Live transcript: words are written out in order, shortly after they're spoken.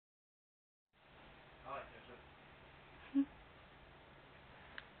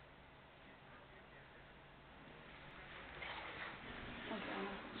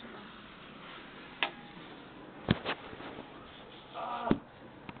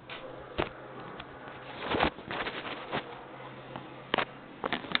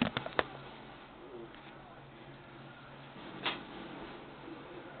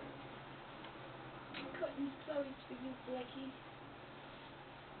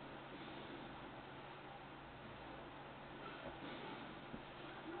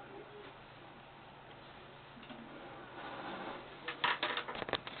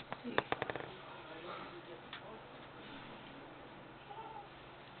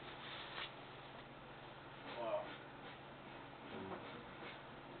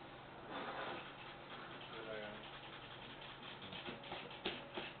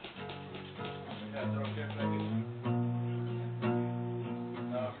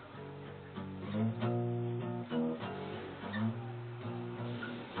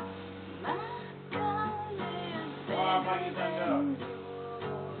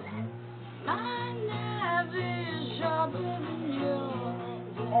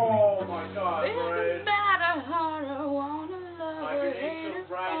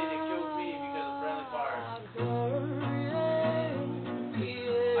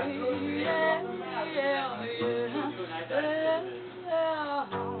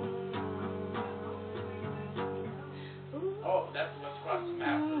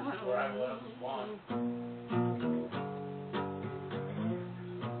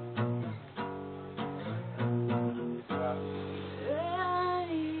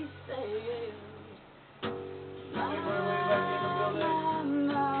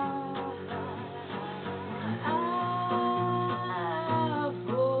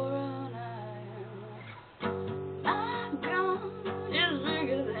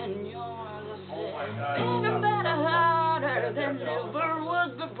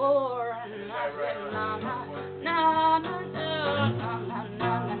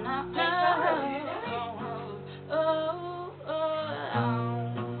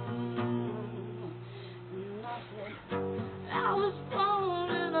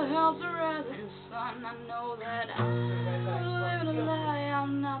I know that I'm living a lie.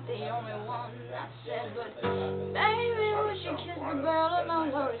 I'm not the only one. I said, but baby, would you kiss the barrel of my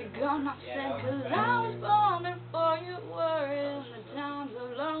loaded gun? I said, 'cause I was born before you were. In the times of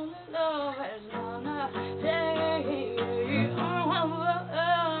lonely love, there's none of day.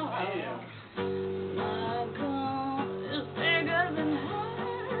 My gun is bigger than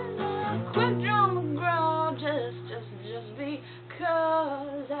hers. Quick draw McGraw, just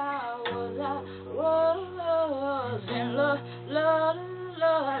because I was in love.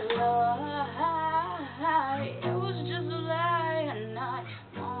 It was just a lie, and I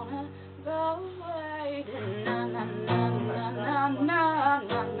wanna go away. Na na na na na na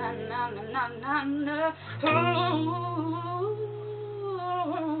na na na na na na.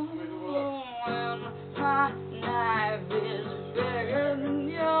 My knife is bigger than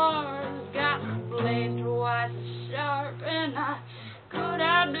yours, got the blade twice as sharp, and I could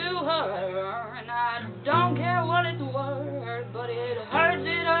outdo her, and I don't care what it's worth, but it hurts,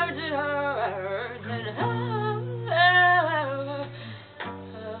 it hurts, it hurts, it hurts.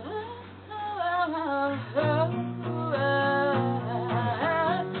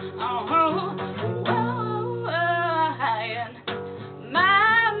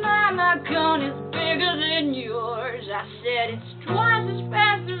 My gun is bigger than yours. I said it's twice as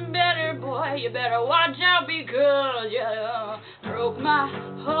fast and better, boy. You better watch out because you broke my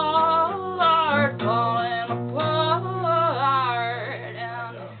heart, falling apart.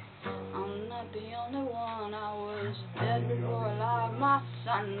 And I'm not the only one. I was dead before alive. My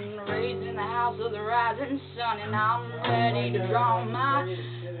son raised in the house of the rising sun, and I'm ready to draw my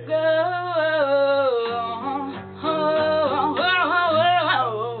gun.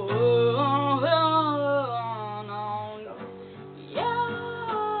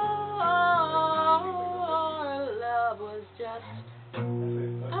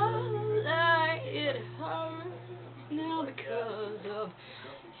 It hurts now because of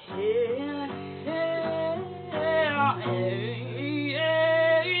him.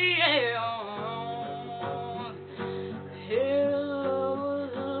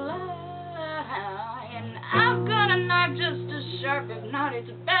 I've got a knife just as sharp, if not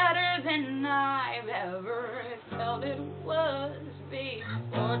it's better than I've ever felt it was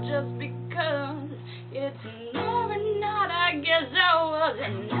before. Just because it's never not, I guess I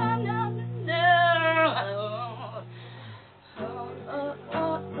wasn't.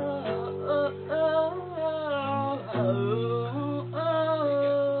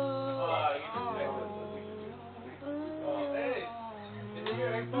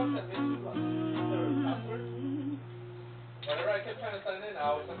 Whenever I kept trying to sign in, I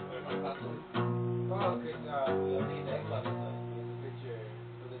always have to put in my password. Oh, good. We need the Xbox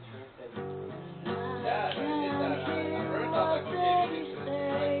for the truth and... Yeah, I did that. At first, I was like, okay, maybe it's the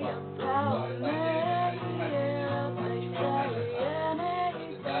Xbox. So I signed in, and I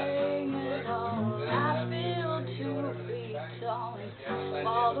didn't have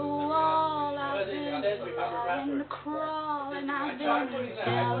all the wall, I've been trying to crawl, and I've been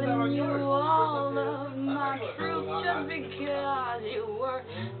telling you all of my truth just because you were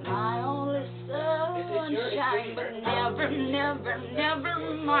my only sunshine. But never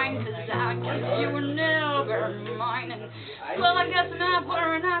mind, 'cause I guess you were never mine. And well, I guess an eye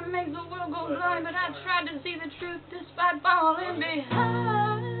for an eye makes the world go blind, but I tried to see the truth despite falling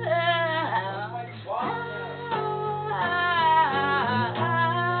behind.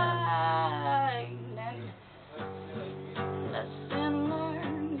 Lesson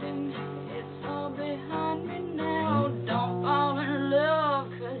learned, and it's all behind me now. Don't fall in love,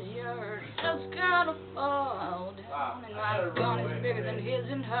 'cause you're just gonna fall down. And my gun is bigger than his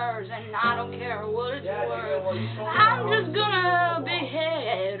and hers, and I don't care what it's worth. I'm just gonna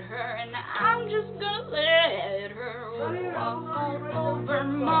behead her, and I'm just gonna let her walk all over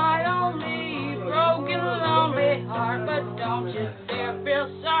my only broken, lonely heart. But don't you dare feel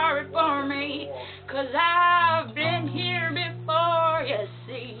sorry for me, 'cause I've been here before, you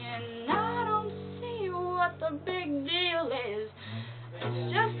see, and I don't see what the big deal is.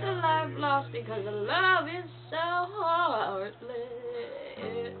 It's just a life lost because love is so heartless.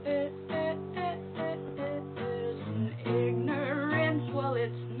 And ignorance, well,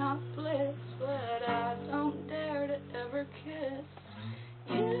 it's not bliss, but I don't dare to ever kiss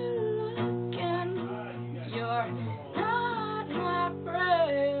you again. You're not my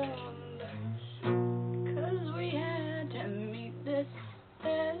friend, 'cause we had to meet this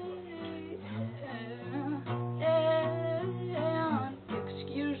day.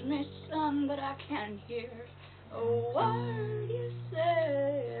 Excuse me, son, but I can't hear a word you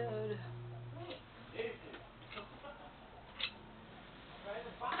said.